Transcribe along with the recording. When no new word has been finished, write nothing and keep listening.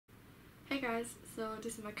guys, so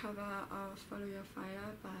this is my cover of Follow Your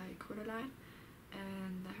Fire by Kodaline,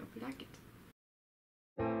 and I hope you like it.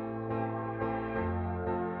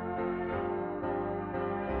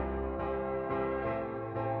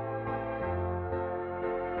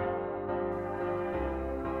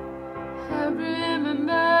 I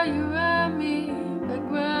remember you and me back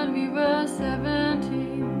when we were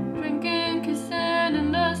 17, drinking, kissing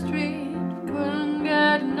in the street, couldn't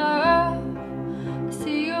get enough. I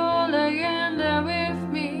see you laying there with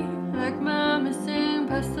me, like my missing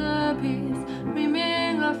masterpiece,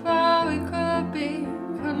 dreaming of how we could be,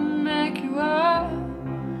 couldn't make you up.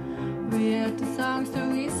 We had the songs that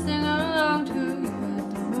we sing along to, you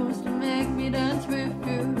had the moves to make me dance with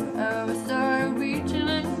you. I was sorry reaching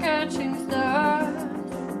and catching stars.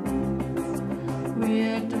 We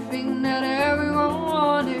had the thing that everyone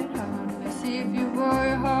wanted. I wanted to see if you wore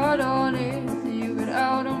your heart on it. Did you get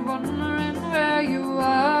out and wondering where you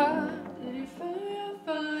are? Did you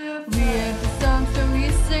follow your We had the songs that we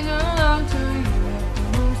sing along to. You had the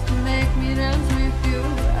moves to make me dance with you.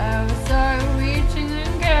 I was sorry reaching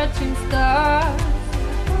and catching stars.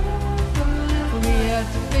 We had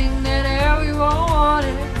the thing that everyone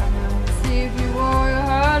wanted. I wanted to see if you wore your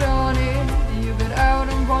heart on it. Did you get out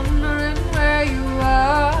and wondering where you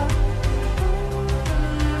are?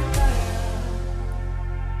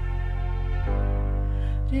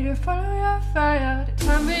 Did you follow your fire? The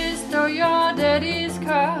time we stole your daddy's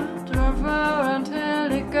car, drove around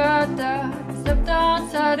till it got dark, stepped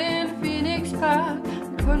outside in Phoenix Park,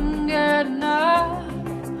 we couldn't get enough.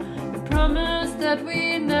 We promised that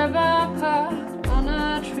we'd never part, on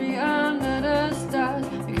a tree under the stars.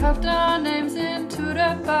 We carved our names into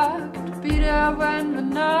the bark, to be there when we're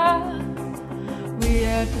not. We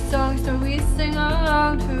had the songs that we sing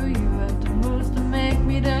along to, you had the moves to make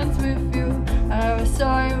me dance with you. I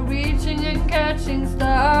saw you reaching and catching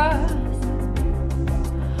stars.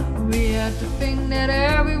 We had the thing that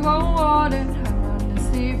everyone wanted. I wanted to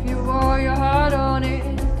see if you wore your heart on it.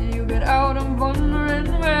 Did you get out and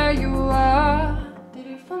wondering where you are? Did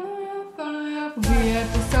you follow your We had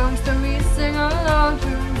the songs that we sing along to.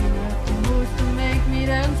 You had the moves to make me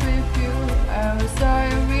dance with you. I saw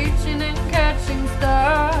you reaching and catching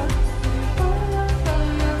stars.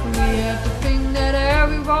 We had the thing that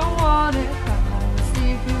everyone wanted.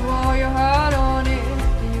 If you wore your heart on it,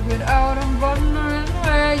 did you get out and wondering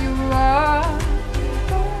where you are?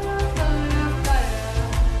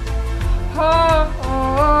 Oh,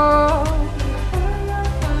 oh,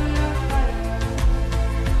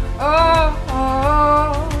 oh,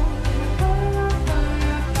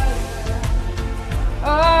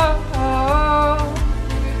 oh,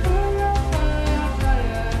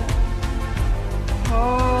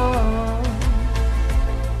 oh,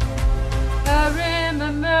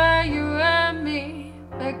 you and me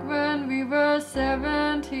back when we were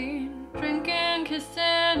 17, drinking,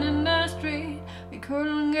 kissing in the street, we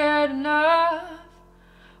couldn't get enough.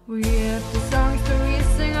 We had the songs that we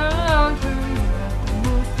sing along to, you had the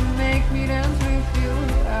moves to make me dance with you.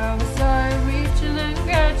 I was sorry reaching and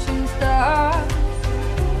catching stars.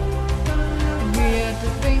 We had the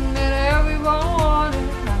thing that everyone wanted.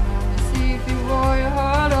 I wanted to see if you wore your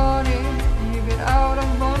heart on it. Did you get out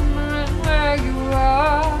and wondering where you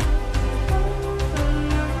are?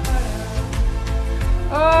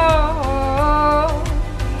 Oh, oh,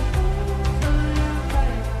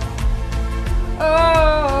 oh,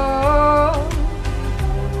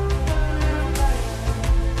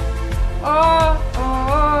 oh,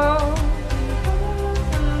 oh,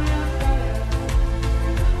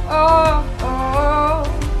 oh, oh.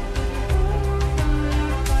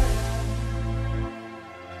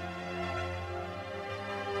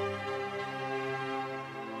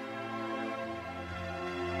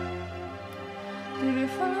 Did you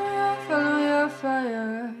follow your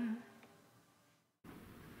fire?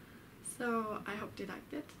 So I hope you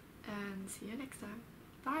liked it, and see you next time.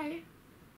 Bye!